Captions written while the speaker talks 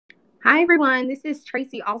Hi everyone, this is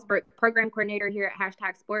Tracy Alsbrook, program coordinator here at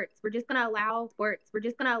Hashtag Sports. We're just gonna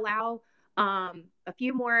allow a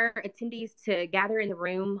few more attendees to gather in the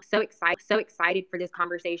room. So excited for this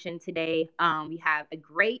conversation today. We have a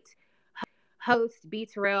great host, B.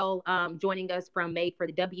 Terrell, joining us from Made for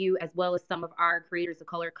the W, as well as some of our Creators of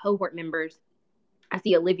Color cohort members. I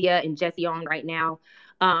see Olivia and Jesse on right now.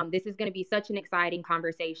 This is going to be such an exciting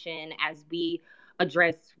conversation as we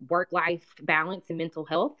address work life balance and mental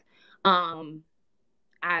health. Um,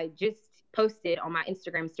 I just posted on my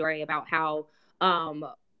Instagram story about how um,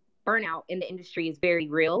 burnout in the industry is very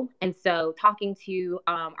real. And so, talking to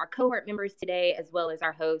our cohort members today, as well as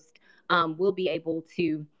our host, we'll be able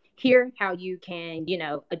to hear how you can,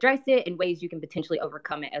 address it in ways you can potentially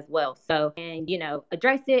overcome it as well. So,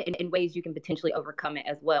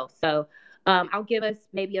 I'll give us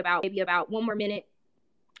maybe about one more minute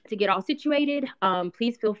to get all situated.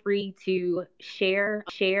 Please feel free to share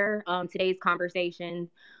today's conversation,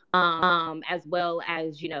 as well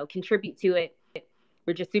as contribute to it.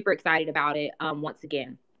 We're just super excited about it once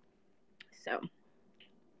again. So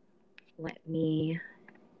let me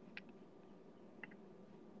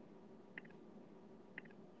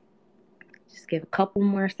just give a couple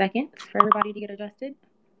more seconds for everybody to get adjusted.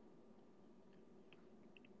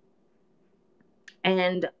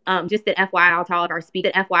 And just an FYI to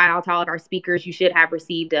all of our speakers, you should have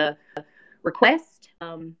received a request.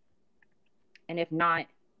 And if not,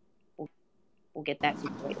 we'll get that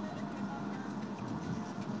situated.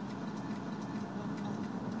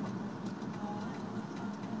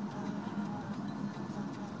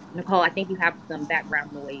 Nicole, I think you have some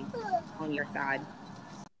background noise on your side.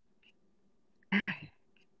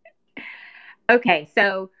 Okay,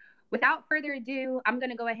 so without further ado, I'm going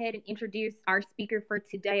to go ahead and introduce our speaker for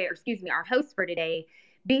today, or excuse me, our host for today,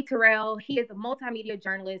 B. Terrell. He is a multimedia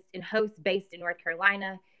journalist and host based in North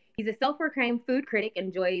Carolina. He's a self proclaimed food critic and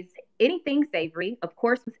enjoys anything savory, of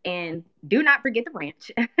course, and do not forget the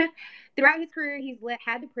ranch. Throughout his career, he's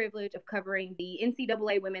had the privilege of covering the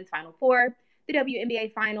NCAA Women's Final Four, the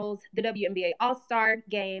WNBA Finals, the WNBA All Star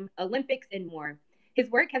Game, Olympics, and more. His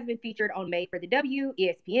work has been featured on Made for the W,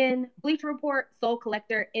 ESPN, Bleacher Report, Soul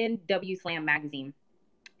Collector, and W Slam magazine.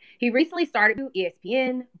 He recently started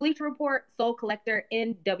ESPN, Bleacher Report, Soul Collector,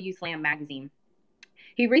 and W Slam magazine.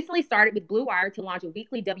 He recently started with Blue Wire to launch a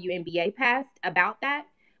weekly WNBA cast about that,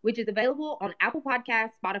 which is available on Apple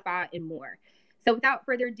Podcasts, Spotify, and more. So without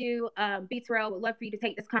further ado, B. Terrell would love for you to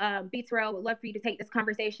take this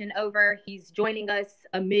conversation over. He's joining us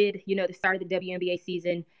amid, the start of the WNBA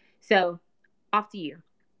season. So off to you.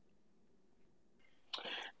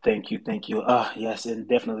 Thank you, thank you. Yes, and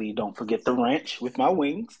definitely don't forget the ranch with my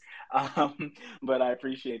wings. Um, but I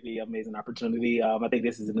appreciate the amazing opportunity. I think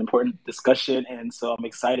this is an important discussion, and so I'm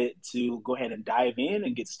excited to go ahead and dive in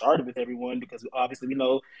and get started with everyone because obviously we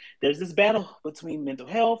know there's this battle between mental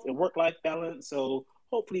health and work-life balance. So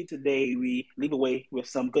hopefully today we leave away with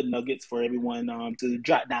some good nuggets for everyone to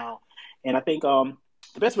jot down. And I think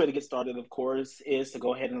the best way to get started, of course, is to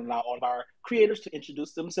go ahead and allow all of our creators to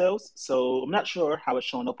introduce themselves. So I'm not sure how it's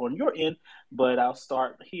showing up on your end, but I'll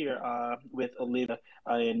start here with Olivia,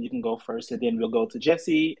 and you can go first, and then we'll go to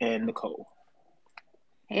Jesse and Nicole.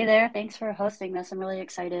 Hey there, thanks for hosting this. I'm really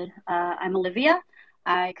excited. I'm Olivia.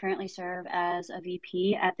 I currently serve as a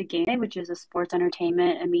VP at the Game Day, which is a sports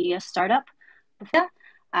entertainment and media startup. Before that,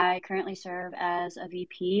 I currently serve as a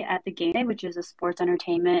VP at the Game Day, which is a sports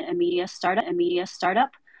entertainment and media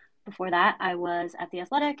startup. Before that, I was at the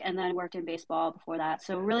Athletic and then worked in baseball before that.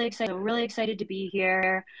 So really excited to be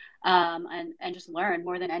here and just learn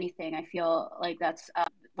more than anything. I feel like that's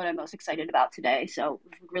what I'm most excited about today. So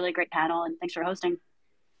really great panel and thanks for hosting.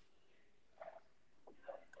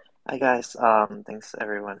 Hi guys, thanks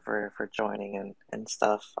everyone for joining and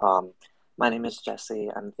stuff. My name is Jesse.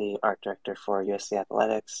 I'm the art director for USC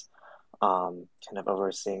Athletics, kind of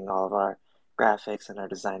overseeing all of our graphics and our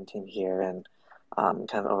design team here and kind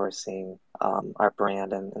of overseeing our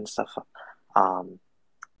brand and stuff. Um,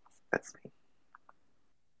 that's me.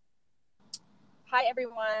 Hi,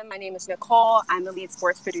 everyone. My name is Nicole. I'm the lead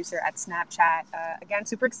sports producer at Snapchat. Again,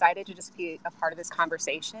 super excited to just be a part of this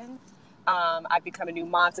conversation. I've become a new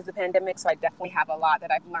mom since the pandemic, so I definitely have a lot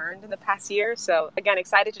that I've learned in the past year. So again,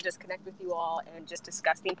 excited to just connect with you all and just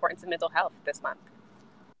discuss the importance of mental health this month.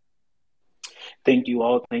 Thank you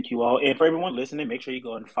all. Thank you all. And for everyone listening, make sure you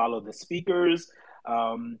go and follow the speakers.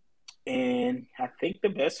 Um, and I think the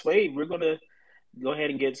best way, we're going to go ahead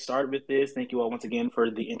and get started with this. Thank you all once again for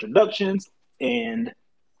the introductions. And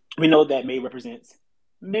we know that May represents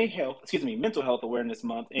mental health awareness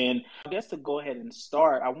month. And I guess to go ahead and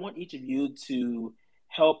start, I want each of you to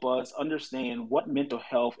help us understand what mental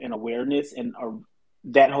health and awareness and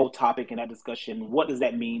that whole topic and that discussion, what does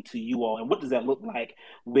that mean to you all, and what does that look like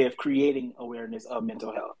with creating awareness of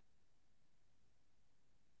mental health?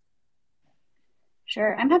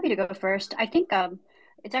 Sure, I'm happy to go first. I think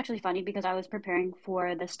it's actually funny because I was preparing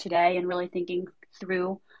for this today and really thinking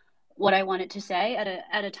through what I wanted to say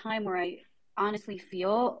at a time where I honestly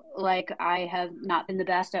feel like I have not been the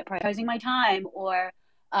best at prioritizing my time or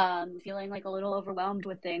feeling like a little overwhelmed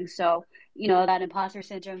with things. So, that imposter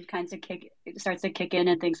syndrome kind of starts to kick in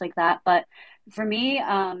and things like that. But for me,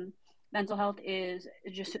 mental health is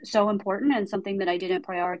just so important and something that I didn't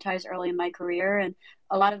prioritize early in my career. And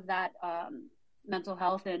a lot of that mental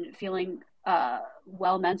health and feeling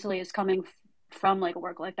well mentally is coming from like a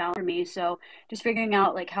work life balance for me. So just figuring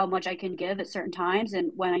out like how much I can give at certain times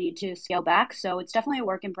and when I need to scale back. So it's definitely a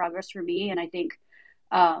work in progress for me. And I think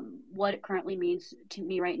what it currently means to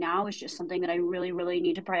me right now is just something that I really, really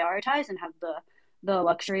need to prioritize and have the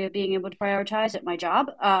luxury of being able to prioritize at my job.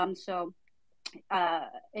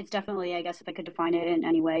 It's definitely, I guess, if I could define it in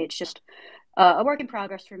any way, it's just a work in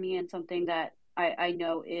progress for me and something that I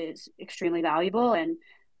know is extremely valuable. And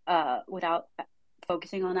without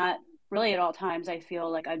focusing on that really at all times, I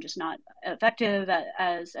feel like I'm just not effective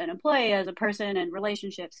as an employee, as a person, and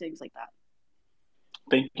relationships, things like that.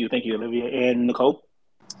 Thank you, Olivia. And Nicole?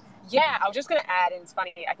 Yeah, I was just going to add, and it's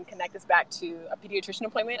funny, I can connect this back to a pediatrician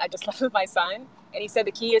appointment I just left with my son. And he said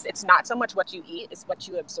the key is it's not so much what you eat, it's what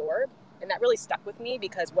you absorb. And that really stuck with me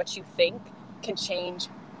because what you think can change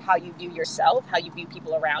how you view yourself, how you view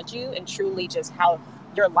people around you, and truly just how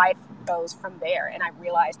your life goes from there. And I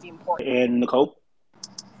realized the importance. And Nicole?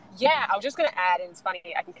 Yeah, I was just going to add, and it's funny,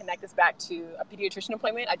 I can connect this back to a pediatrician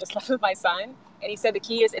appointment I just left with my son. And he said the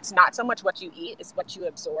key is it's not so much what you eat, it's what you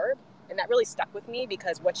absorb. And that really stuck with me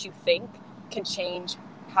because what you think can change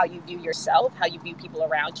how you view yourself, how you view people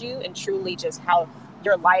around you, and truly just how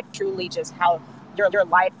your life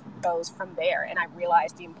goes from there. And I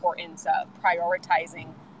realized the importance of prioritizing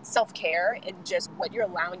self-care and just what you're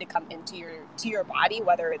allowing to come into your body,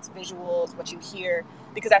 whether it's visuals, what you hear,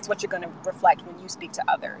 because that's what you're going to reflect when you speak to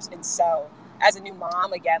others. And so as a new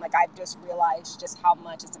mom, again, like I've just realized just how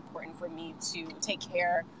much it's important for me to take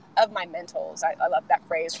care of my mentals. I love that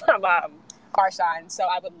phrase from Farshawn. So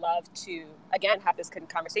I would love to, again, have this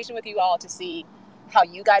conversation with you all to see how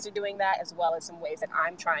you guys are doing that, as well as some ways that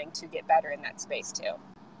I'm trying to get better in that space too.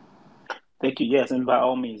 Thank you. Yes, and by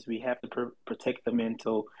all means, we have to protect the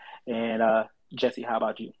mental. And Jesse, how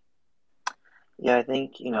about you? Yeah, I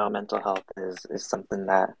think, mental health is something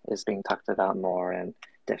that is being talked about more and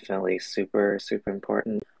definitely super, super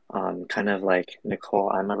important. Kind of like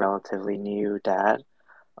Nicole, I'm a relatively new dad.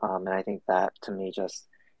 And I think that to me just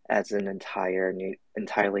adds an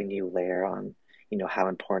entirely new layer on, how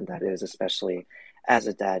important that is, especially as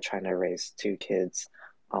a dad trying to raise two kids,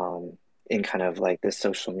 in kind of like this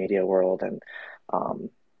social media world. Um,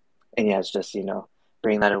 and yeah, it's just,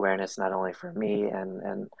 bringing that awareness not only for me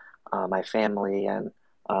and my family and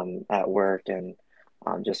at work and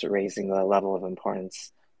just raising the level of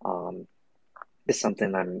importance is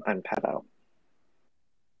something I'm proud about.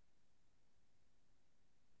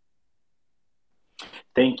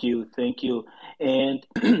 Thank you. And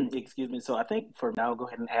excuse me. So I think for now, I'll go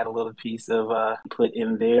ahead and add a little piece of put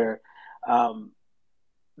in there. Um,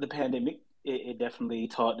 the pandemic, it definitely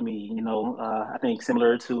taught me, I think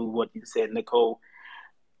similar to what you said, Nicole,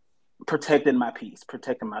 protecting my peace,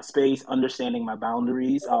 protecting my space, understanding my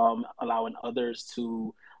boundaries, allowing others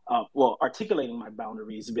to, articulating my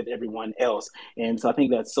boundaries with everyone else. And so I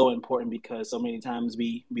think that's so important because so many times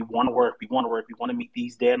we want to work, we want to meet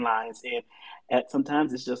these deadlines, and at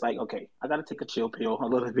sometimes it's just like, okay, I got to take a chill pill a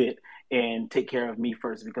little bit and take care of me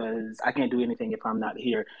first because I can't do anything if I'm not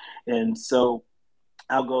here. And so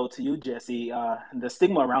I'll go to you, Jesse. The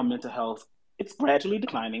stigma around mental health, it's gradually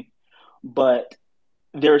declining, but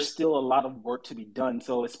there's still a lot of work to be done.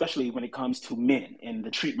 So, especially when it comes to men and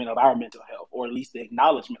the treatment of our mental health, or at least the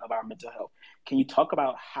acknowledgement of our mental health, can you talk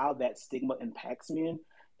about how that stigma impacts men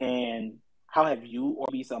and how have you or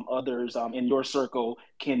maybe some others in your circle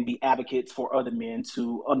can be advocates for other men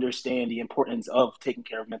to understand the importance of taking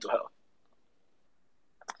care of mental health?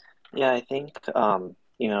 Yeah, I think,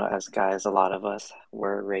 as guys, a lot of us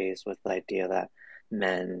were raised with the idea that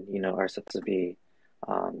men, are supposed to be,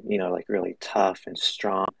 like really tough and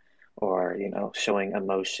strong, or, showing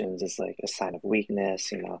emotions is like a sign of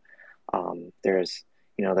weakness. There's,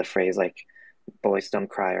 the phrase like boys don't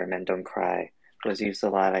cry or men don't cry was used a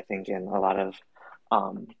lot, I think, in a lot of,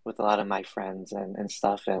 with a lot of my friends and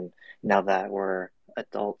stuff. And now that we're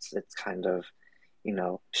adults, it's kind of,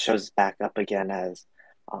 shows back up again as,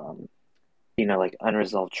 like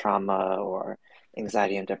unresolved trauma or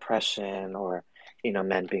anxiety and depression, or,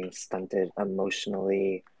 men being stunted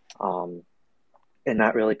emotionally, and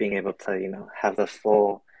not really being able to, have the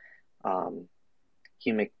full um,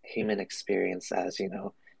 human experience as,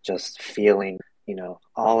 just feeling,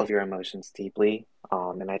 all of your emotions deeply.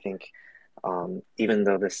 And I think even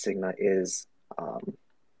though the stigma is,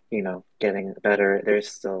 getting better, there's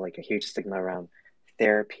still like a huge stigma around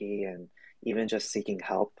therapy and even just seeking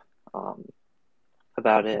help um,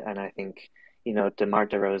 about it. And I think, DeMar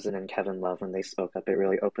DeRozan and Kevin Love, when they spoke up, it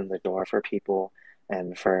really opened the door for people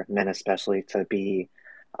and for men especially to be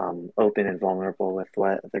open and vulnerable with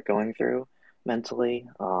what they're going through mentally.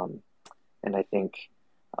 And I think,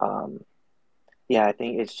 um, yeah, I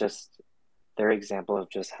think it's just their example of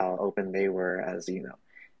just how open they were as,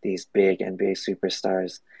 these big NBA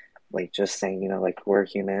superstars, like just saying, like we're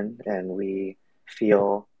human and we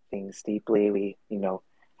feel things deeply. We,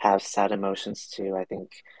 have sad emotions too. I think,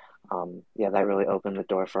 yeah, that really opened the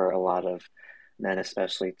door for a lot of men,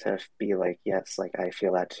 especially to be like, yes, like I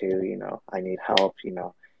feel that too, I need help,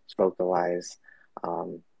 vocalize,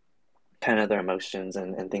 um, kind of their emotions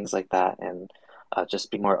and things like that, and just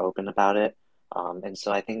be more open about it. And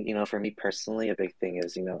so I think, for me personally, a big thing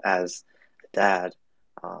is, as a dad,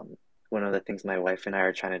 um, one of the things my wife and I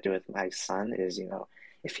are trying to do with my son is,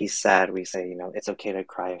 if he's sad, we say, it's okay to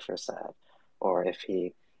cry if you're sad. Or if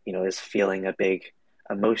he, is feeling a big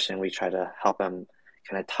emotion, we try to help him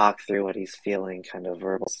kind of talk through what he's feeling, kind of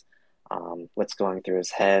verbals, what's going through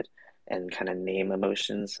his head, and kind of name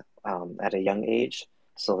emotions at a young age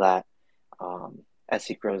so that um, as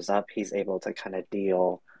he grows up, he's able to kind of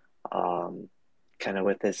deal um, kind of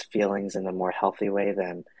with his feelings in a more healthy way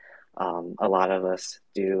than a lot of us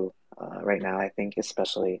do right now, I think,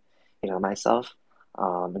 especially, myself.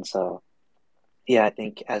 And so, yeah, I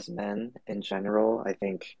think as men in general, I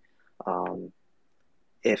think um,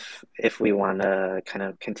 if we want to kind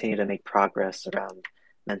of continue to make progress around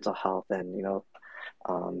mental health and,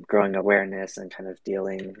 growing awareness and kind of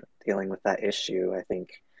dealing with that issue, I think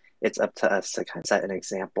it's up to us to kind of set an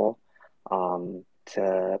example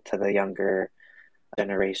to the younger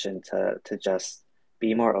generation to just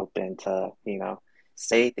be more open to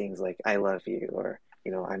say things like I love you, or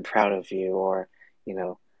I'm proud of you, or you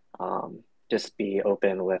know um, just be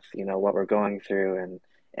open with what we're going through,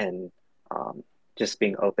 and just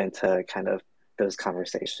being open to kind of those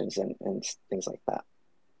conversations and things like that.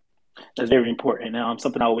 That's very important.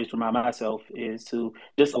 Something I always remind myself is to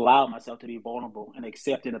just allow myself to be vulnerable and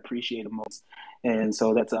accept and appreciate emotions. And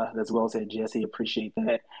so that's well said, Jesse. Appreciate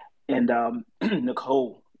that. And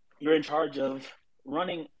Nicole, you're in charge of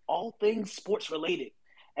running all things sports related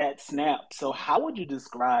at Snap. So how would you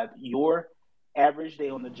describe your average day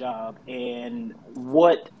on the job, and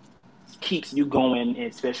what keeps you going,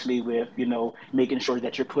 especially with making sure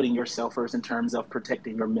that you're putting yourself first in terms of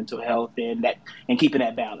protecting your mental health and keeping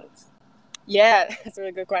that balance? Yeah, that's a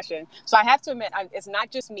really good question. So I have to admit, it's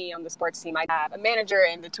not just me on the sports team. I have a manager,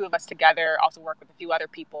 and the two of us together also work with a few other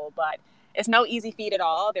people, but it's no easy feat at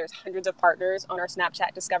all. There's hundreds of partners on our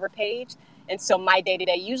Snapchat Discover page. And so my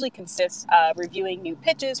day-to-day usually consists of reviewing new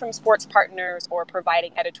pitches from sports partners or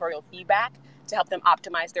providing editorial feedback to help them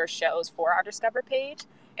optimize their shows for our Discover page.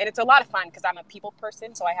 And it's a lot of fun because I'm a people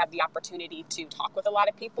person, so I have the opportunity to talk with a lot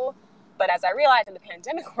of people. But as I realized in the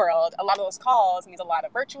pandemic world, a lot of those calls means a lot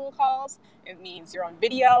of virtual calls. It means you're on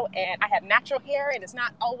video, and I have natural hair, and it's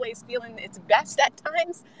not always feeling its best at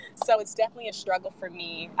times. So it's definitely a struggle for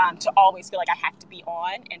me to always feel like I have to be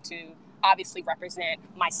on and to obviously represent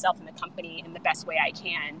myself and the company in the best way I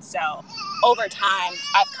can. So over time,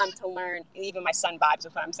 I've come to learn, even my son vibes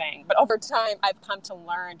with what I'm saying, but over time, I've come to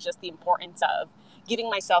learn just the importance of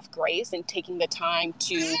giving myself grace and taking the time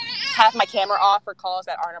to have my camera off for calls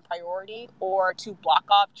that aren't a priority, or to block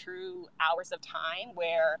off true hours of time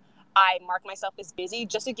where I mark myself as busy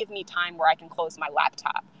just to give me time where I can close my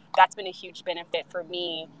laptop. That's been a huge benefit for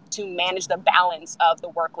me to manage the balance of the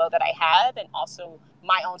workload that I have, and also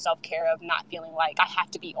my own self-care of not feeling like I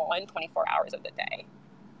have to be on 24 hours of the day.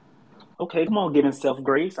 Okay, come on, giving self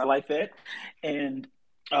grace. I like that. And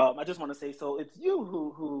I just want to say, so it's you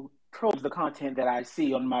who probes the content that I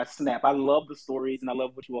see on my Snap. I love the stories and I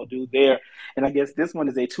love what you all do there. And I guess this one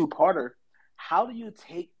is a two-parter. How do you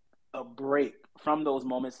take a break from those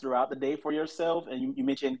moments throughout the day for yourself? And you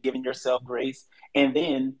mentioned giving yourself grace. And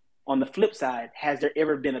then on the flip side, has there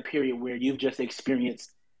ever been a period where you've just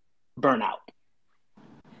experienced burnout?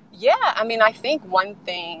 Yeah, I mean, I think one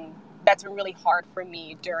thing that's been really hard for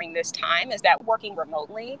me during this time is that working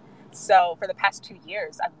remotely. So for the past 2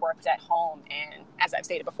 years, I've worked at home. And as I've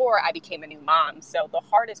stated before, I became a new mom. So the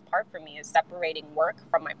hardest part for me is separating work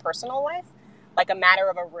from my personal life. like a matter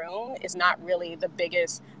of a room is not really the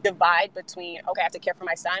biggest divide between, okay, I have to care for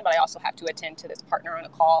my son, but I also have to attend to this partner on a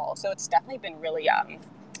call. So it's definitely been really,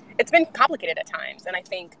 it's been complicated at times. And I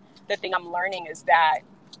think the thing I'm learning is that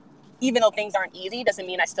even though things aren't easy, doesn't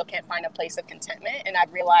mean I still can't find a place of contentment. And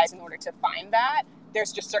I've realized in order to find that,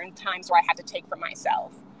 there's just certain times where I have to take for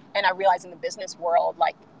myself. And I realize in the business world,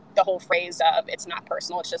 like the whole phrase of it's not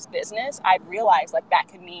personal, it's just business, I've realized like that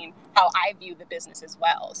could mean how I view the business as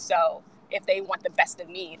well. So if they want the best of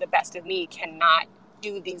me cannot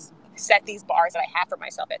set these bars that I have for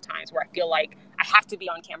myself at times where I feel like I have to be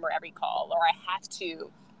on camera every call, or I have to,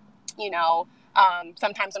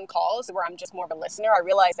 sometimes on calls where I'm just more of a listener. I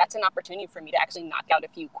realize that's an opportunity for me to actually knock out a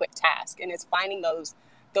few quick tasks. And it's finding those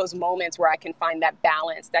moments where I can find that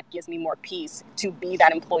balance that gives me more peace to be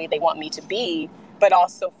that employee they want me to be, but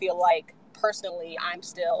also feel like personally I'm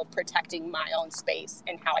still protecting my own space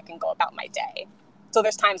and how I can go about my day. So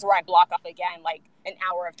there's times where I block off again, like an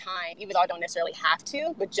hour of time, even though I don't necessarily have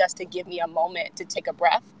to, but just to give me a moment to take a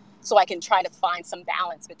breath so I can try to find some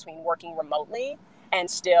balance between working remotely and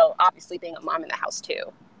still obviously being a mom in the house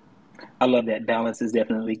too. I love that. Balance is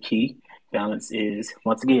definitely key. Balance is,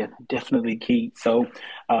 once again, definitely key. So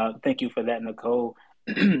thank you for that, Nicole.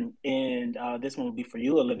 And this one will be for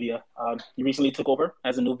you, Olivia. You recently took over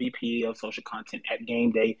as a new VP of social content at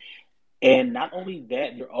Game Day. And not only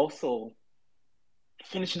that, you're also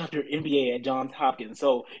finishing up your MBA at Johns Hopkins.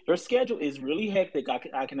 So your schedule is really hectic,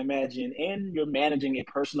 I can imagine, and you're managing a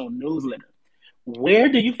personal newsletter. Where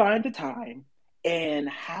do you find the time, and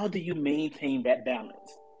how do you maintain that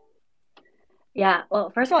balance? Yeah, well,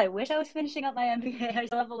 first of all, I wish I was finishing up my MBA. I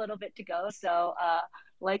still have a little bit to go, so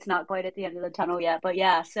light's not quite at the end of the tunnel yet. But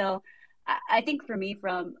yeah, so I think for me,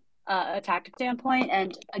 from a tactic standpoint,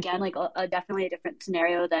 and again, like definitely a different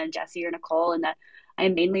scenario than Jesse or Nicole, in that I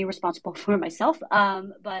am mainly responsible for myself.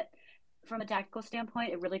 But from a tactical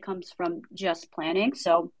standpoint, it really comes from just planning.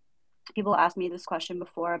 So people asked me this question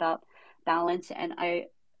before about balance, and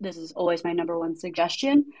this is always my number one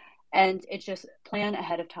suggestion, and it's just plan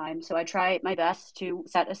ahead of time. So I try my best to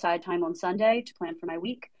set aside time on Sunday to plan for my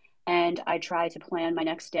week, and I try to plan my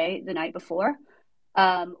next day the night before.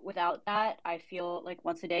 Without that, I feel like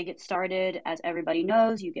once the day gets started, as everybody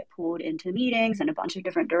knows, you get pulled into meetings and a bunch of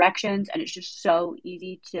different directions, and it's just so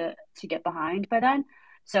easy to get behind by then.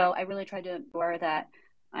 So I really try to ensure that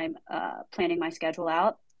I'm planning my schedule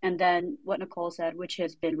out. And then what Nicole said, which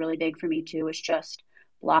has been really big for me too, is just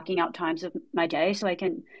blocking out times of my day so I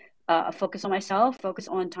can focus on myself, focus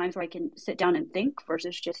on times where I can sit down and think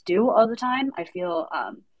versus just do all the time. I feel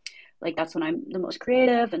like that's when I'm the most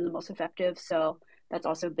creative and the most effective. So that's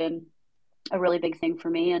also been a really big thing for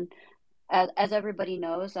me. And as everybody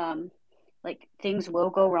knows, like things will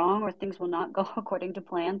go wrong or things will not go according to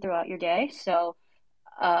plan throughout your day. So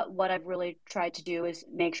what I've really tried to do is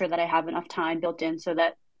make sure that I have enough time built in so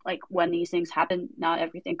that like when these things happen, not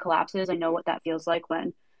everything collapses. I know what that feels like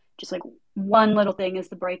when just like one little thing is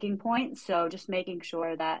the breaking point. So just making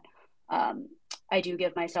sure that I do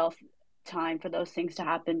give myself time for those things to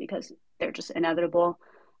happen because they're just inevitable.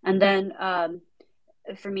 And then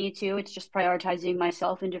for me too, it's just prioritizing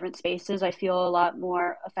myself in different spaces. I feel a lot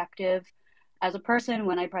more effective as a person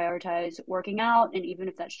when I prioritize working out, and even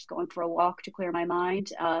if that's just going for a walk to clear my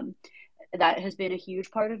mind. That has been a huge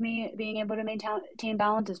part of me being able to maintain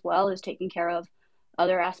balance, as well as taking care of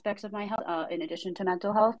other aspects of my health in addition to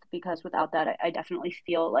mental health, because without that, I definitely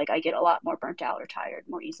feel like I get a lot more burnt out or tired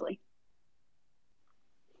more easily.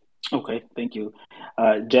 Okay, thank you.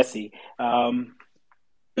 Jesse, come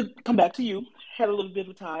back to you. Had a little bit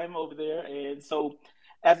of time over there. And so,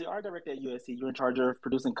 as the art director at USC, you're in charge of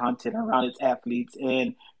producing content around its athletes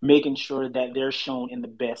and making sure that they're shown in the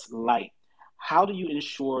best light. How do you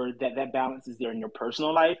ensure that that balance is there in your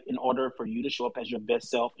personal life in order for you to show up as your best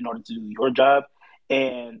self in order to do your job?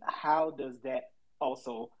 And how does that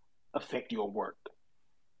also affect your work?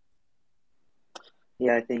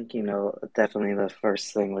 Yeah, I think, definitely the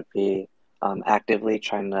first thing would be actively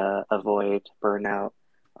trying to avoid burnout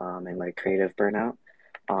and like creative burnout.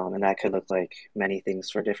 And that could look like many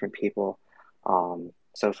things for different people.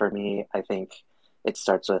 So for me, I think it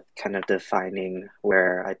starts with kind of defining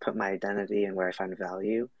where I put my identity and where I find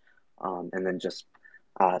value. And then just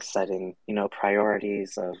setting,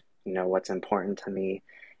 priorities of, what's important to me.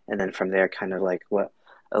 And then from there, kind of like what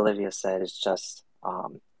Olivia said, is just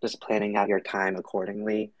planning out your time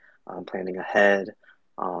accordingly, planning ahead,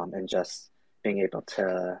 and just being able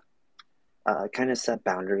to kind of set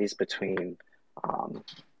boundaries between,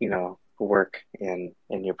 work and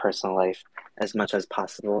your personal life as much as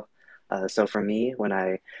possible. So for me,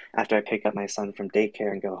 after I pick up my son from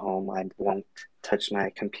daycare and go home, I won't touch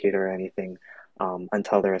my computer or anything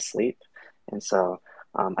until they're asleep. And so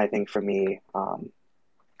I think for me,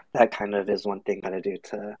 that kind of is one thing that I do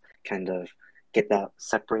to kind of get that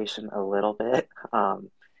separation a little bit,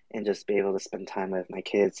 and just be able to spend time with my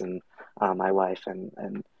kids and my wife,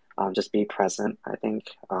 and just be present, I think.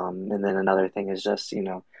 And then another thing is just,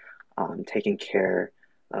 taking care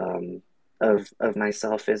of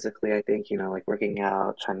myself physically, I think, like working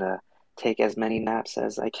out, trying to take as many naps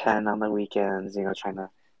as I can on the weekends, trying to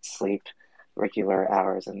sleep regular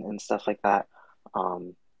hours and stuff like that.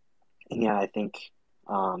 And yeah, I think,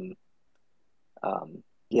 um,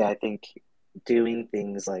 I think doing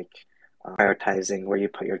things like prioritizing where you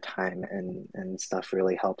put your time and stuff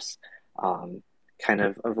really helps um, kind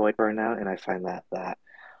of avoid burnout. And I find that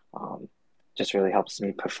um, just really helps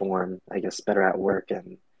me perform, I guess, better at work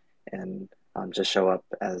and just show up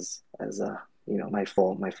as my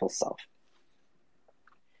full self.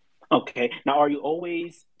 Okay. Now, are you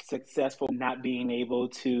always successful not being able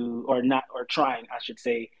to, or not, or trying, I should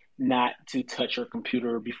say, not to touch your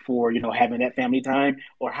computer before, having that family time?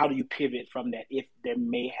 Or how do you pivot from that if there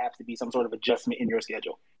may have to be some sort of adjustment in your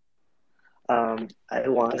schedule? I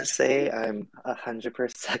want to say I'm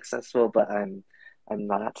 100% successful, but I'm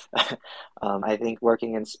not. I think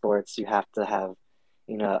working in sports, you have to have,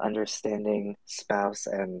 understanding spouse,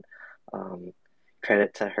 and um,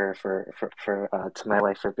 credit to her for to my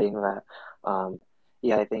wife for being that. Um,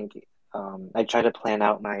 yeah, I think I try to plan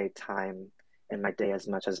out my time and my day as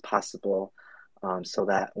much as possible, so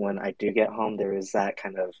that when I do get home, there is that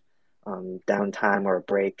kind of downtime or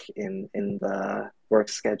break in the work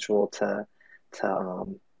schedule to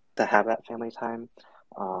have that family time.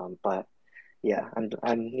 But yeah,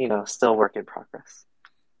 I'm still work in progress.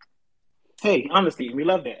 Hey, honestly, we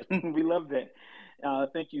love that. We love that.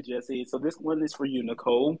 Thank you, Jesse. So this one is for you,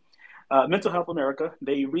 Nicole. Mental Health America,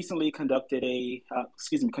 they recently conducted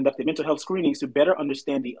mental health screenings to better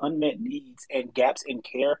understand the unmet needs and gaps in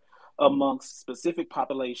care amongst specific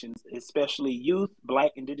populations, especially youth,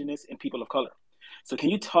 Black, Indigenous, and people of color. So can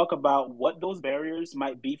you talk about what those barriers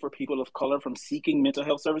might be for people of color from seeking mental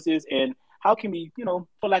health services, and how can we,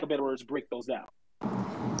 for lack of better words, break those down?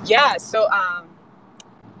 Yeah. So,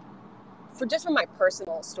 from my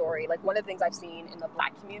personal story, like one of the things I've seen in the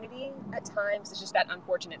Black community at times is just that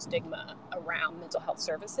unfortunate stigma around mental health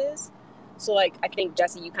services. So like, I think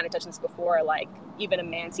Jesse, you kind of touched on this before, like even a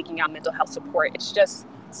man seeking out mental health support, it's just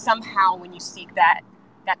somehow when you seek that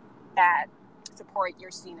support, you're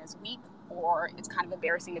seen as weak, or it's kind of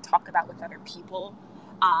embarrassing to talk about with other people.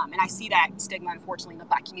 And I see that stigma, unfortunately, in the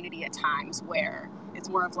Black community at times, where it's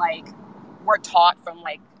more of like, we're taught from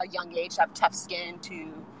like a young age to have tough skin to,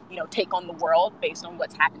 take on the world based on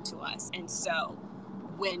what's happened to us. And so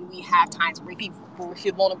when we have times where we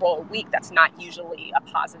feel vulnerable or weak, that's not usually a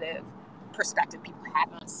positive perspective people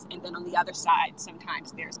have of us. And then on the other side,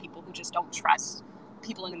 sometimes there's people who just don't trust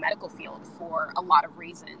people in the medical field for a lot of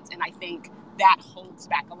reasons. And I think that holds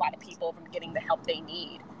back a lot of people from getting the help they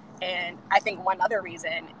need. And I think one other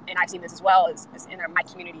reason, and I've seen this as well, is in my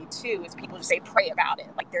community too, is people just say pray about it.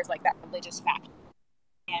 Like there's like that religious factor.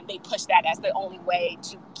 And they push that as the only way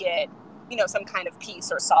to get, some kind of peace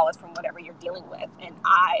or solace from whatever you're dealing with. And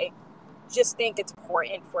I just think it's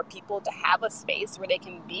important for people to have a space where they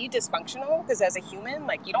can be dysfunctional, because as a human,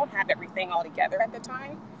 like you don't have everything all together at the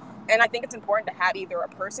time. And I think it's important to have either a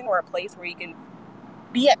person or a place where you can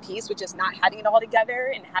be at peace with just not having it all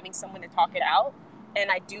together and having someone to talk it out. And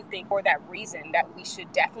I do think for that reason that we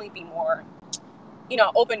should definitely be more,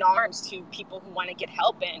 open arms to people who want to get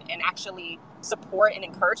help and actually support and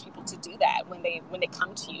encourage people to do that when they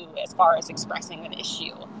come to you as far as expressing an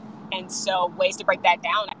issue. And so ways to break that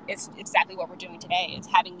down is exactly what we're doing today. It's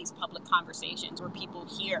having these public conversations where people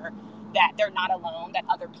hear that they're not alone, that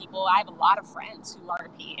other people, I have a lot of friends who are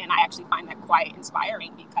RP, and I actually find that quite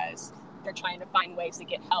inspiring because they're trying to find ways to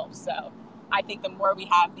get help. So I think the more we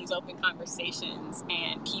have these open conversations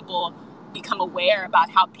and people become aware about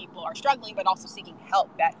how people are struggling, but also seeking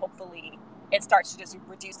help, that hopefully it starts to just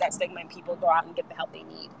reduce that stigma and people go out and get the help they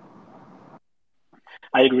need.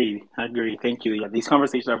 I agree. Thank you. Yeah, these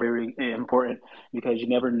conversations are very important because you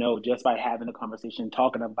never know, just by having a conversation,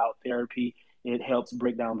 talking about therapy, it helps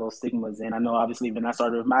break down those stigmas. And I know, obviously, when I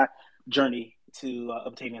started my journey to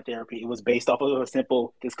obtaining therapy, it was based off of a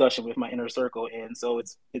simple discussion with my inner circle, and so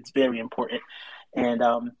it's very important. And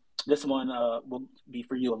this one will be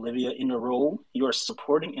for you, Olivia. In your role, you are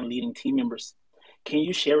supporting and leading team members. Can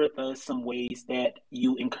you share with us some ways that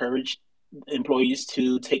you encourage employees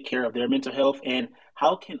to take care of their mental health, and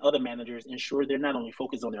how can other managers ensure they're not only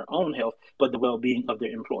focused on their own health but the well-being of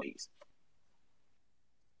their employees?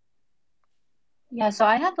 Yeah, so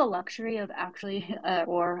I have the luxury of actually,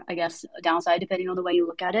 or I guess a downside, depending on the way you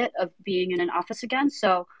look at it, of being in an office again.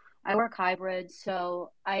 So I work hybrid,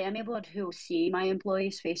 so I am able to see my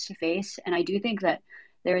employees face to face. And I do think that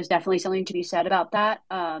there is definitely something to be said about that,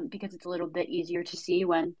 because it's a little bit easier to see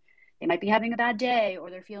when they might be having a bad day or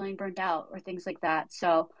they're feeling burnt out or things like that.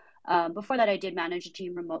 So before that, I did manage a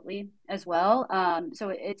team remotely as well.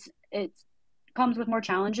 So it's comes with more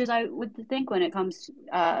challenges, I would think, when it comes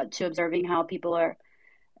to observing how people are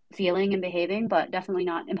feeling and behaving, but definitely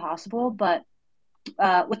not impossible. But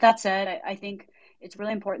with that said, I think it's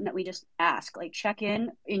really important that we just ask, like, check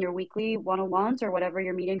in your weekly one-on-ones or whatever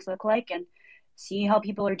your meetings look like, and see how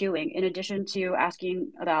people are doing. In addition to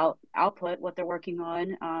asking about output, what they're working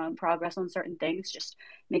on, progress on certain things, just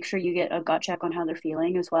make sure you get a gut check on how they're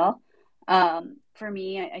feeling as well. For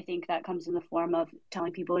me, I think that comes in the form of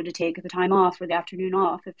telling people to take the time off or the afternoon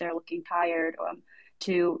off if they're looking tired,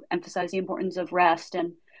 to emphasize the importance of rest,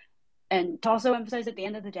 and to also emphasize at the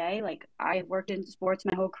end of the day, like, I've worked in sports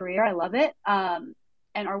my whole career. I love it. And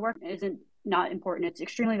our work isn't not important. It's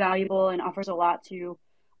extremely valuable and offers a lot to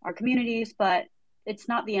our communities, but it's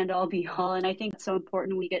not the end all be all. And I think it's so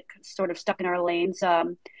important we get sort of stuck in our lanes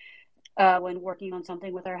when working on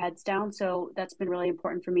something with our heads down. So that's been really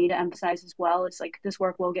important for me to emphasize as well. It's like, this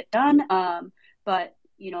work will get done, but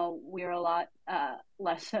we're a lot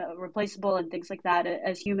less replaceable and things like that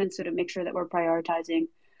as humans. So to make sure that we're prioritizing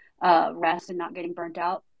rest and not getting burnt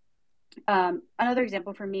out. Another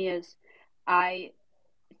example for me is, I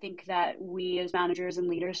think that we as managers and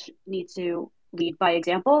leaders need to lead by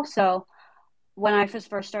example. So when I was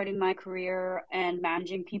first starting my career and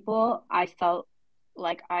managing people, I felt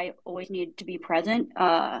like I always needed to be present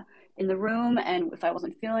in the room. And if I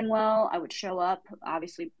wasn't feeling well, I would show up.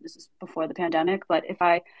 Obviously, this is before the pandemic, but if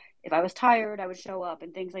I was tired, I would show up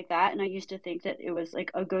and things like that. And I used to think that it was like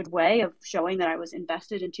a good way of showing that I was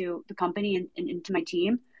invested into the company and into my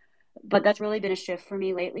team. But that's really been a shift for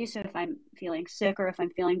me lately. So if I'm feeling sick or if I'm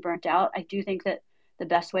feeling burnt out, I do think that the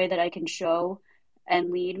best way that I can show and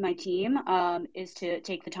lead my team is to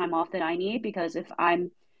take the time off that I need. Because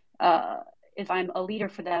uh, if I'm a leader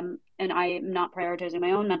for them and I am not prioritizing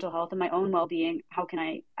my own mental health and my own well being, how can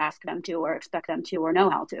I ask them to or expect them to or know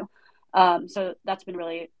how to? So that's been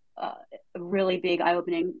really a really big eye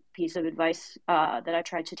opening piece of advice that I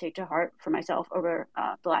tried to take to heart for myself over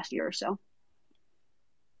the last year or so.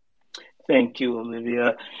 Thank you,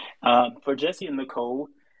 Olivia. For Jesse and Nicole,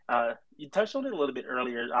 you touched on it a little bit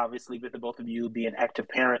earlier, obviously, with the both of you being active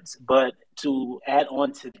parents, but to add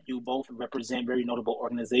on to, you both represent very notable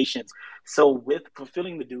organizations. So, with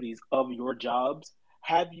fulfilling the duties of your jobs,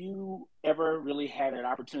 have you ever really had an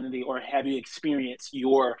opportunity, or have you experienced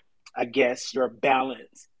your, I guess, your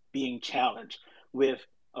balance being challenged with,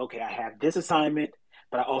 okay, I have this assignment,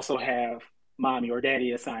 but I also have mommy or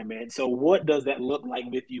daddy assignment. So what does that look like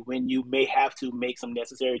with you when you may have to make some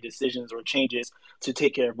necessary decisions or changes to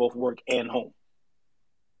take care of both work and home?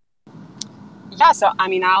 Yeah, so I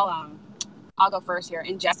mean, I'll go first here.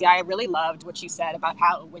 And Jesse, I really loved what you said about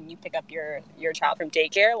how when you pick up your child from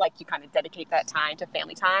daycare, like, you kind of dedicate that time to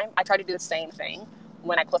family time. I try to do the same thing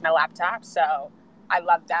when I close my laptop. So I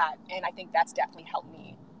love that, and I think that's definitely helped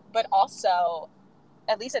me. But also,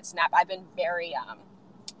 at least at Snap, I've been very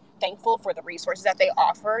thankful for the resources that they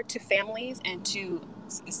offer to families and to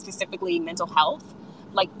specifically mental health.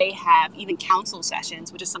 Like, they have even counsel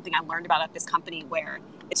sessions, which is something I learned about at this company, where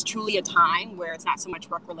it's truly a time where it's not so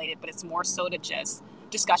much work related, but it's more so to just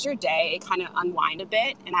discuss your day, kind of unwind a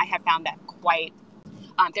bit. And I have found that quite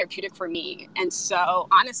therapeutic for me. And so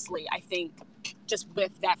honestly, I think just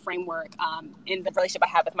with that framework, in the relationship I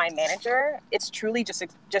have with my manager, it's truly just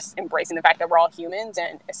embracing the fact that we're all humans,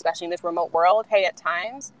 and especially in this remote world, hey, at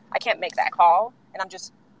times I can't make that call, and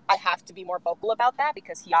I have to be more vocal about that,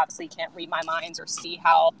 because he obviously can't read my minds or see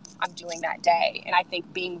how I'm doing that day. And I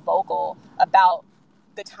think being vocal about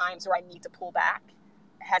the times where I need to pull back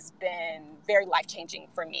has been very life-changing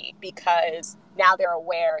for me, because now they're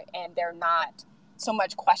aware and they're not so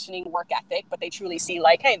much questioning work ethic, but they truly see,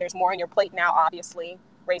 like, hey, there's more on your plate now, obviously,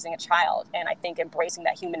 raising a child. And I think embracing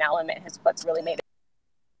that human element is what's really made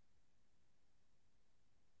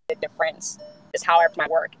a difference, is how I my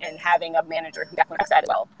work. And having a manager who definitely does that as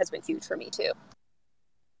well has been huge for me too.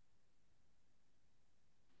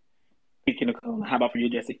 Thank you, Nicole. How about for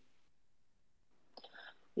you, Jesse?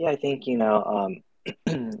 Yeah, I think,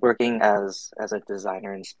 working as a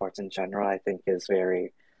designer in sports in general, I think is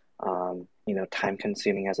very, time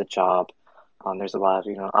consuming as a job. There's a lot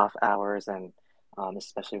of, off hours, and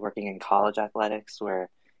especially working in college athletics where,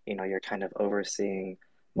 you're kind of overseeing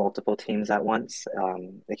multiple teams at once.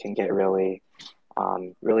 It can get really,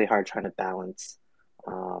 really hard trying to balance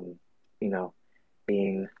you know,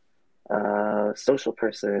 being a social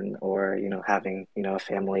person or, having, a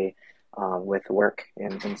family with work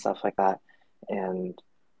and stuff like that. And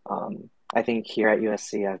I think here at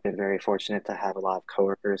USC, I've been very fortunate to have a lot of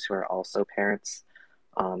coworkers who are also parents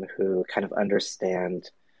who kind of understand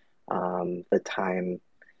the time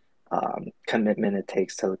commitment it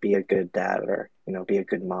takes to be a good dad or be a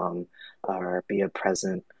good mom or be a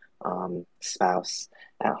present spouse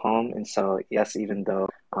at home. And so yes, even though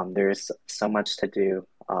there's so much to do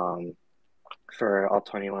for all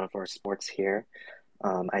 21 of our sports here,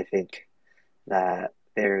 I think that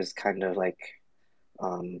there's kind of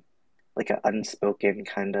um, like an unspoken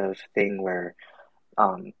kind of thing where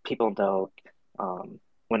people know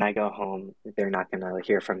when I go home, they're not gonna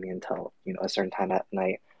hear from me until a certain time at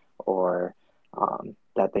night, or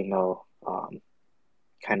that they know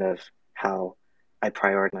kind of how I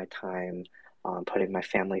prioritize my time, putting my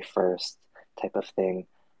family first, type of thing.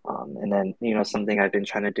 And then something I've been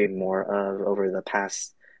trying to do more of over the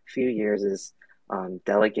past few years is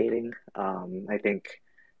delegating. I think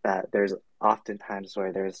that there's often times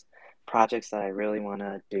where there's projects that I really want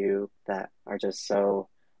to do that are just so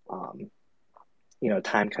um,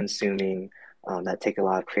 time consuming, that take a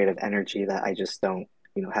lot of creative energy that I just don't,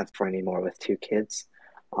 have for anymore with two kids.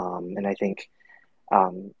 And I think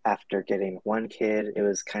after getting one kid, it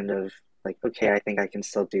was kind of like, okay, I think I can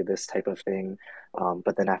still do this type of thing.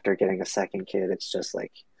 But then after getting a second kid, it's just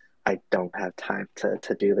like, I don't have time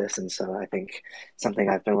to do this. And so I think something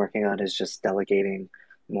I've been working on is just delegating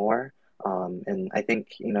more. And I think,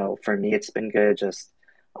 for me, it's been good just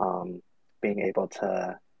being able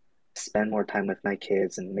to spend more time with my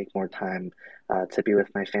kids and make more time to be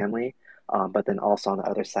with my family. But then also on the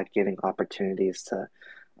other side, giving opportunities to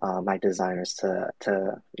my designers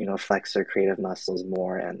to flex their creative muscles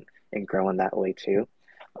more and grow in that way too.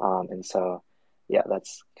 And so yeah,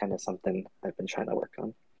 that's kind of something I've been trying to work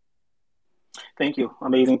on. Thank you.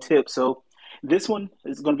 Amazing tip. So this one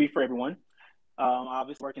is going to be for everyone.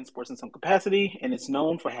 Obviously, work in sports in some capacity, and it's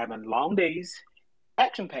known for having long days,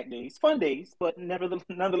 action-packed days, fun days, but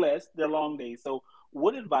nonetheless, they're long days. So,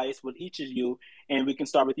 what advice would each of you, and we can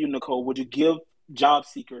start with you, Nicole, would you give job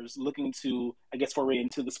seekers looking to, I guess, foray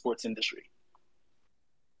into the sports industry?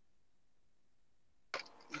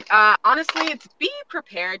 Honestly, it's be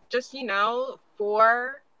prepared, just,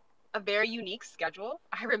 for a very unique schedule.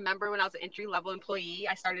 I remember when I was an entry level employee,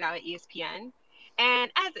 I started out at ESPN.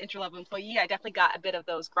 And as an entry level employee, I definitely got a bit of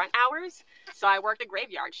those grunt hours. So I worked a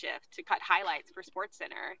graveyard shift to cut highlights for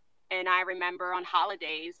SportsCenter. And I remember on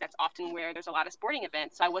holidays, that's often where there's a lot of sporting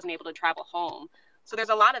events. So I wasn't able to travel home. So there's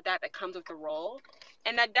a lot of that comes with the role.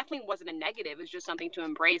 And that definitely wasn't a negative. It was just something to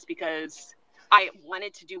embrace because I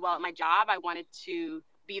wanted to do well at my job. I wanted to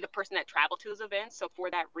be the person that traveled to those events. So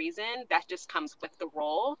for that reason, that just comes with the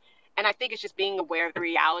role. And I think it's just being aware of the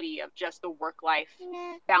reality of just the work-life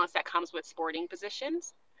balance that comes with sporting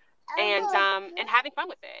positions, and having fun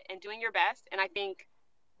with it and doing your best. And I think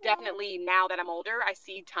definitely now that I'm older, I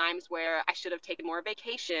see times where I should have taken more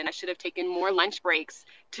vacation. I should have taken more lunch breaks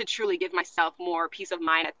to truly give myself more peace of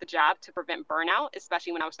mind at the job to prevent burnout,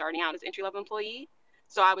 especially when I was starting out as entry-level employee.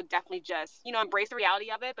 So I would definitely just, embrace the reality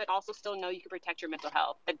of it, but also still know you can protect your mental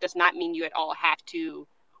health. That does not mean you at all have to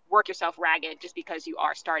work yourself ragged just because you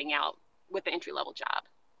are starting out with the entry-level job.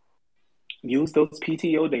 Use those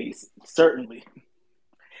PTO days, certainly.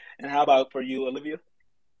 And how about for you, Olivia?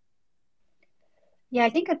 Yeah, I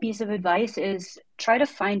think a piece of advice is try to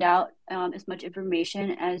find out as much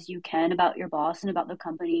information as you can about your boss and about the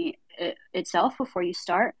company itself before you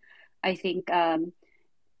start. I think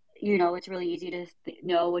it's really easy to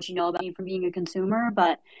know what you know about you from being a consumer,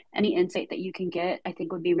 but any insight that you can get, I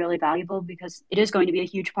think would be really valuable because it is going to be a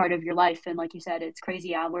huge part of your life. And like you said, it's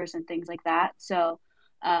crazy hours and things like that. So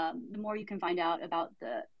the more you can find out about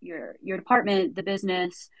your department, the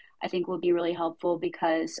business, I think will be really helpful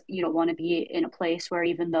because you don't want to be in a place where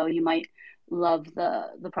even though you might love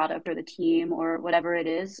the product or the team or whatever it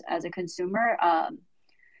is as a consumer,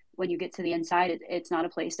 when you get to the inside, it's not a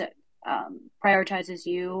place that prioritizes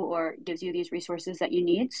you or gives you these resources that you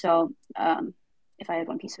need. So if I had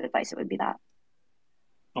one piece of advice, it would be that.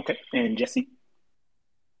 Okay. And Jesse?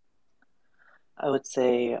 I would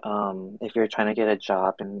say if you're trying to get a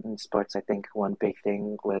job in sports, I think one big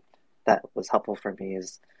thing with that was helpful for me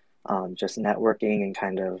is just networking and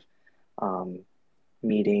kind of um,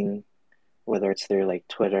 meeting, whether it's through like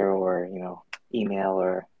Twitter or email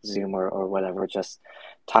or Zoom or whatever, just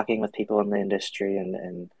talking with people in the industry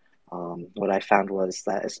and what I found was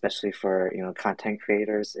that especially for content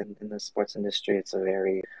creators in the sports industry, it's a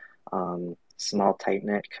very small tight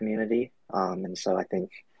knit community, and so I think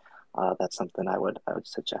that's something I would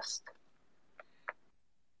suggest.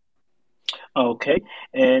 Okay,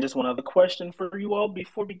 and just one other question for you all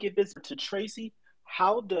before we get this to Tracy.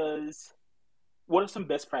 How does what are some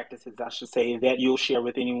best practices, I should say, that you'll share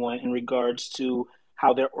with anyone in regards to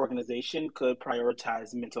how their organization could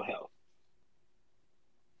prioritize mental health?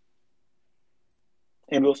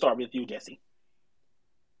 And we'll start with you, Jesse.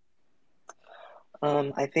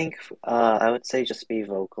 I think I would say just be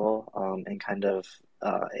vocal, and kind of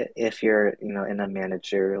if you're in a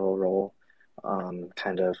managerial role,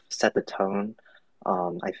 kind of set the tone.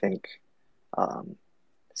 I think um,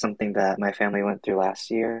 something that my family went through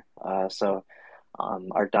last year. So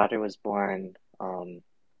our daughter was born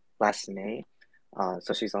last May,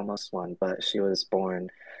 so she's almost one, but she was born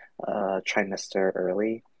a trimester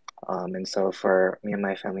early. And so for me and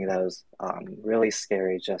my family, that was really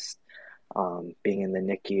scary, just being in the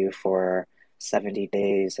NICU for 70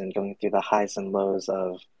 days and going through the highs and lows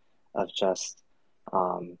of just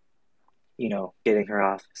um, getting her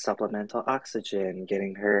off supplemental oxygen,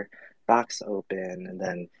 getting her box open, and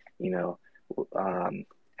then, you know, um,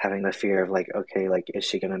 having the fear of like, okay, like, is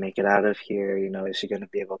she gonna make it out of here? Is she gonna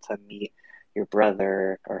be able to meet your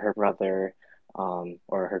brother or her brother,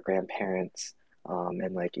 or her grandparents?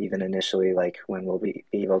 And like even initially, like when will we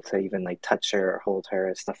be able to even like touch her or hold her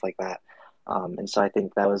and stuff like that. And so I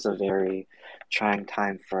think that was a very trying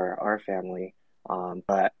time for our family.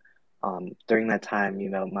 But during that time,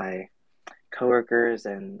 my coworkers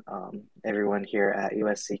and everyone here at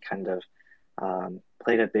USC kind of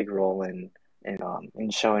played a big role in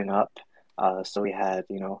showing up. So we had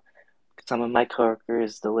some of my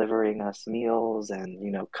coworkers delivering us meals,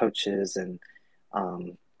 and coaches and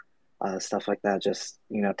um, stuff like that. Just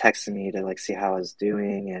texting me to like see how I was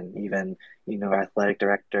doing, and even our athletic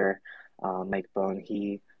director, Mike Bone,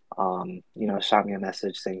 he shot me a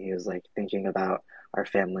message saying he was like thinking about our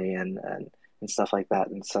family and stuff like that.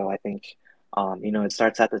 And so I think it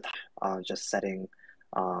starts at the top, just setting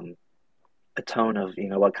um, a tone of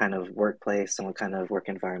what kind of workplace and what kind of work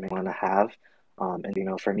environment you want to have.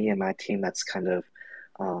 And for me and my team, that's kind of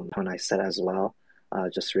tone I set as well.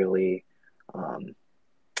 Just really um,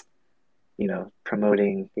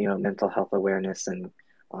 promoting mental health awareness, and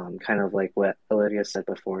kind of like what Olivia said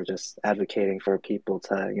before, just advocating for people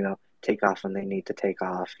to take off when they need to take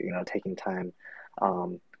off, taking time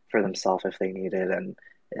um, for themselves if they need it, and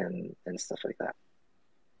stuff like that.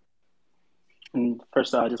 And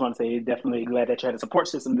first, I just want to say, definitely glad that you had a support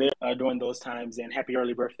system there during those times, and happy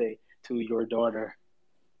early birthday to your daughter.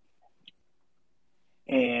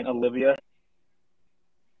 And Olivia.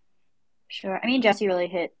 Sure. I mean, Jesse really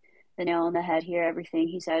hit the nail on the head here. Everything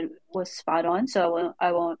he said was spot on. So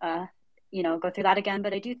I won't go through that again.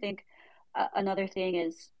 But I do think another thing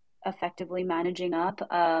is effectively managing up.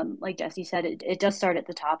 Like Jesse said, it does start at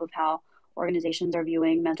the top of how organizations are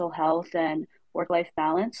viewing mental health and work-life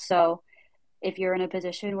balance. So if you're in a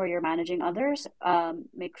position where you're managing others,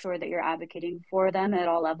 make sure that you're advocating for them at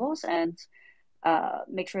all levels, and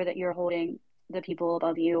make sure that you're holding the people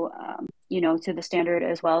above you, to the standard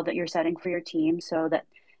as well that you're setting for your team, so that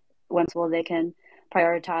once well they can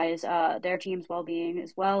prioritize their team's well-being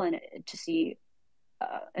as well, and to see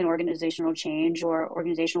an organizational change or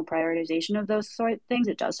organizational prioritization of those sort of things,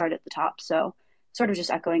 it does start at the top. So, sort of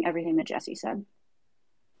just echoing everything that Jesse said.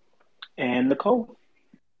 And Nicole.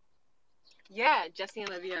 Yeah, Jesse and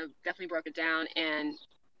Olivia definitely broke it down. And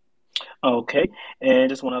Okay, and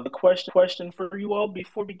just one other question for you all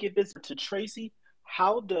before we get this to Tracy.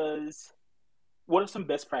 How does what are some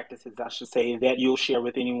best practices, I should say, that you'll share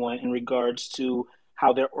with anyone in regards to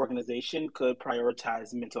how their organization could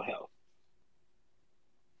prioritize mental health?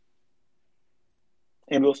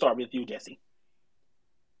 And we'll start with you, Jesse.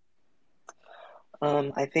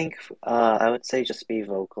 I think I would say just be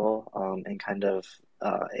vocal, and kind of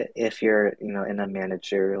if you're in a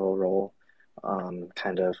managerial role,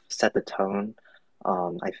 kind of set the tone.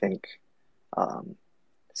 I think um,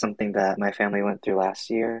 something that my family went through last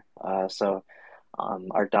year. So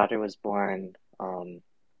our daughter was born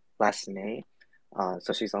last May,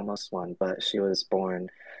 so she's almost one, but she was born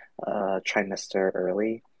a trimester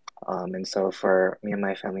early. And so for me and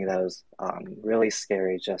my family, that was really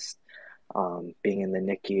scary, just being in the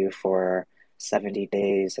NICU for 70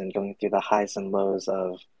 days and going through the highs and lows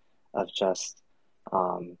of just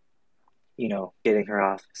um, getting her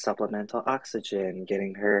off supplemental oxygen,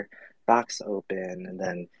 getting her box open, and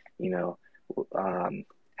then, you know,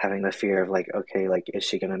 having the fear of like, okay, like, is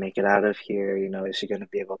she gonna make it out of here? Is she gonna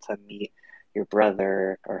be able to meet your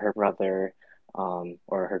brother or her brother,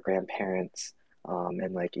 or her grandparents?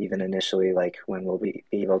 And like even initially, like when will we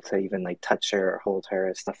be able to even like touch her or hold her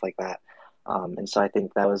and stuff like that. And so I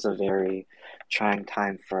think that was a very trying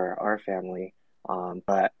time for our family.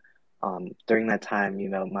 But during that time,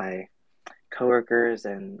 my coworkers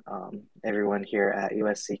and everyone here at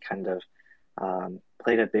USC kind of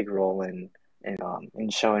played a big role in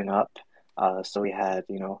showing up. So we had,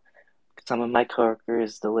 some of my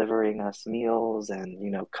coworkers delivering us meals, and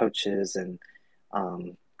coaches and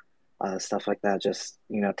um, stuff like that, just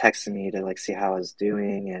texting me to like see how I was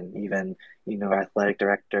doing, and even our athletic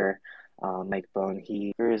director, Mike Bone,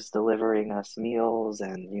 he was delivering us meals,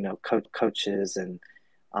 and coaches and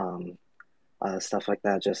um, stuff like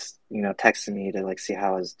that, just texting me to like see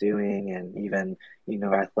how I was doing, and even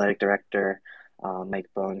our athletic director, Mike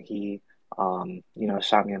Bone, he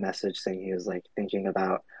shot me a message saying he was like thinking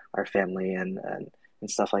about our family and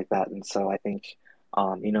stuff like that. And so I think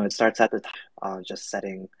it starts at the top, just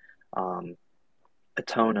setting um, a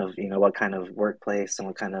tone of what kind of workplace and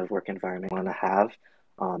what kind of work environment you want to have.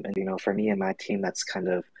 And for me and my team, that's kind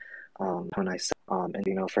of when I set.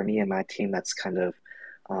 And for me and my team, that's kind of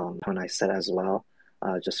when I said as well.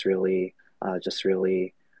 Just really,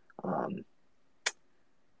 um,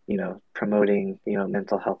 promoting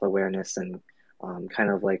mental health awareness, and kind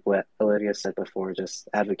of like what Olivia said before, just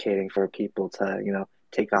advocating for people to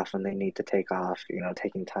take off when they need to take off,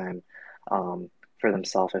 taking time for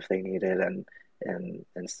themselves if they need it,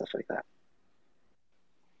 and stuff like that.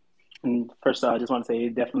 And first, I just want to say,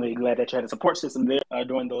 definitely glad that you had a support system there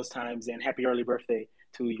during those times, and happy early birthday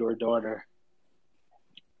to your daughter.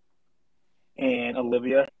 And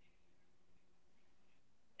Olivia.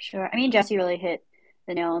 Sure. I mean, Jesse really hit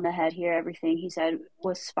the nail on the head here. Everything he said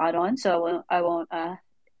was spot on. So I won't,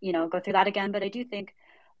 go through that again. But I do think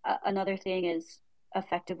another thing is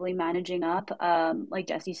effectively managing up. Like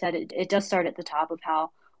Jesse said, it does start at the top of how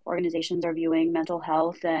organizations are viewing mental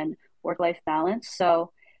health and work-life balance.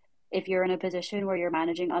 So if you're in a position where you're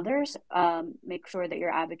managing others, make sure that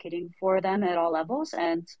you're advocating for them at all levels,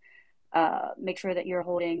 and make sure that you're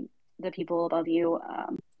holding the people above you,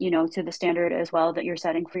 to the standard as well that you're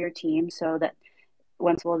setting for your team, so that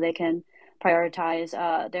once they can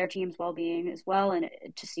prioritize their team's well-being as well, and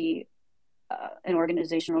to see an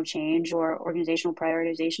organizational change or organizational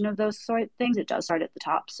prioritization of those sort of things, it does start at the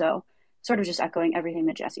top. So sort of just echoing everything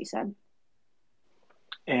that Jesse said.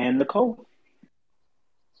 And Nicole.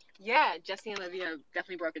 Yeah, Jesse and Olivia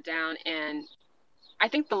definitely broke it down. And I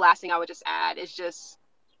think the last thing I would just add is just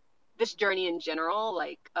this journey in general,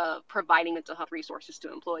 like providing mental health resources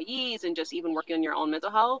to employees and just even working on your own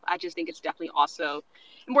mental health. I just think it's definitely also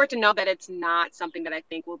important to know that it's not something that I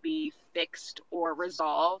think will be fixed or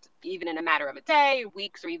resolved even in a matter of a day,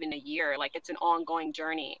 weeks, or even a year. Like, it's an ongoing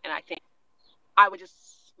journey. And I think I would just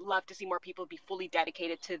love to see more people be fully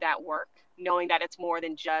dedicated to that work, knowing that it's more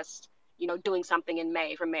than just, doing something in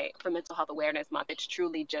May for Mental Health Awareness Month. It's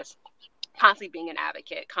truly just constantly being an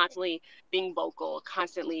advocate, constantly being vocal,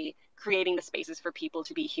 constantly creating the spaces for people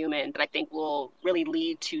to be human that I think will really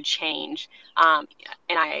lead to change. And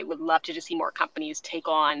I would love to just see more companies take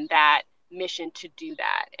on that mission to do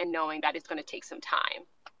that, and knowing that it's going to take some time.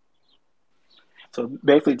 So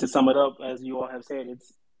basically, to sum it up, as you all have said,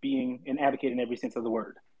 it's being an advocate in every sense of the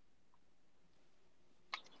word.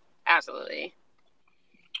 Absolutely.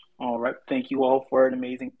 All right. Thank you all for an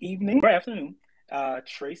amazing evening or afternoon.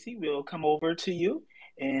 Tracy, we'll come over to you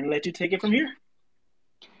and let you take it from here.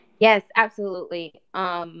 Yes, absolutely.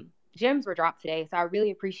 Gems were dropped today, so I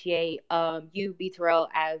really appreciate you, B. Terrell,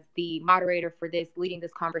 as the moderator for this, leading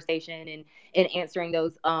this conversation and answering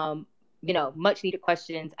those much needed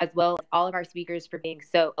questions, as well as all of our speakers for being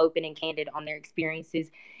so open and candid on their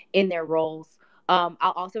experiences in their roles. I'll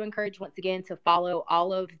also encourage once again to follow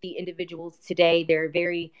all of the individuals today. They're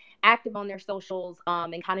very active on their socials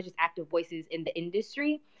and kind of just active voices in the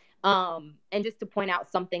industry. And just to point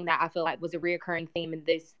out something that I feel like was a reoccurring theme in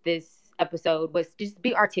this episode was just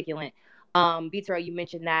be articulate. Bitra, you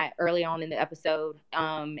mentioned that early on in the episode,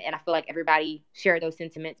 and I feel like everybody shared those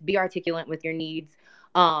sentiments. Be articulate with your needs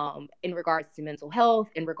in regards to mental health,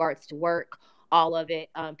 in regards to work, all of it.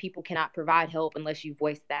 People cannot provide help unless you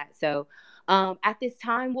voice that. So at this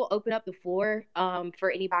time, we'll open up the floor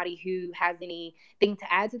for anybody who has anything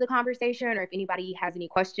to add to the conversation, or if anybody has any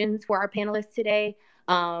questions for our panelists today.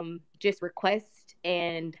 Just request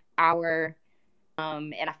and I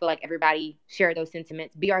feel like everybody share those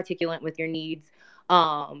sentiments. Be articulate with your needs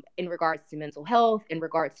in regards to mental health, in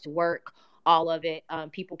regards to work, all of it.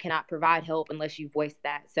 People cannot provide help unless you voice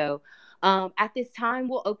that. So at this time,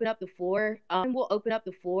 we'll open up the floor.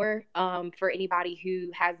 For anybody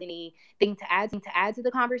who has anything to add to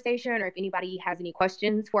the conversation, or if anybody has any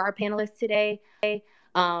questions for our panelists today.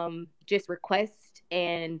 Just request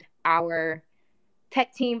and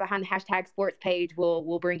tech team behind the hashtag sports page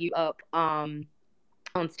will bring you up on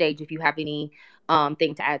stage if you have any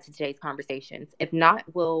thing to add to today's conversations. If not,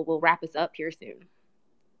 we'll wrap us up here soon.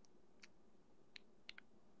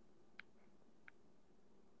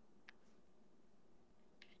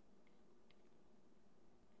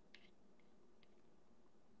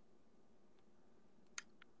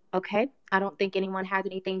 Okay, I don't think anyone has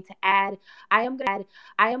anything to add. I am gonna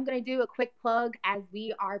do a quick plug as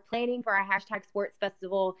we are planning for our hashtag sports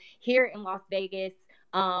festival here in Las Vegas,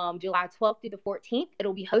 July 12th through the 14th.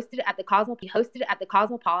 It'll be hosted at the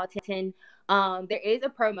Cosmopolitan. There is a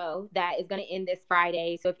promo that is going to end this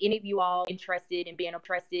Friday. So if any of you all interested in being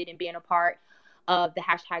a part of the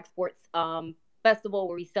hashtag sports festival,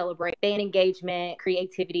 where we celebrate fan engagement,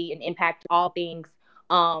 creativity, and impact all things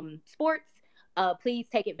sports. Please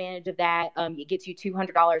take advantage of that. It gets you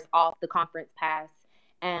 $200 off the conference pass.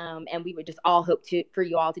 And we would just all hope for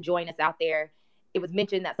you all to join us out there. It was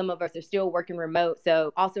mentioned that some of us are still working remote,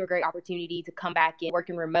 so also a great opportunity to come back in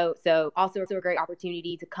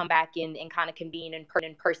and kind of convene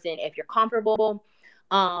in person if you're comfortable.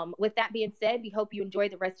 With that being said, we hope you enjoy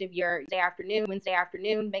the rest of your Wednesday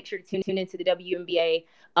afternoon. Make sure to tune into the WNBA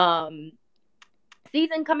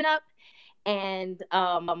season coming up, and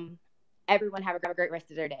everyone have a great rest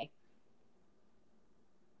of their day.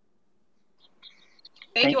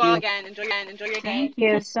 Thank you all again. Enjoy your day. Thank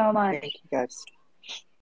you so much. Thank you, guys.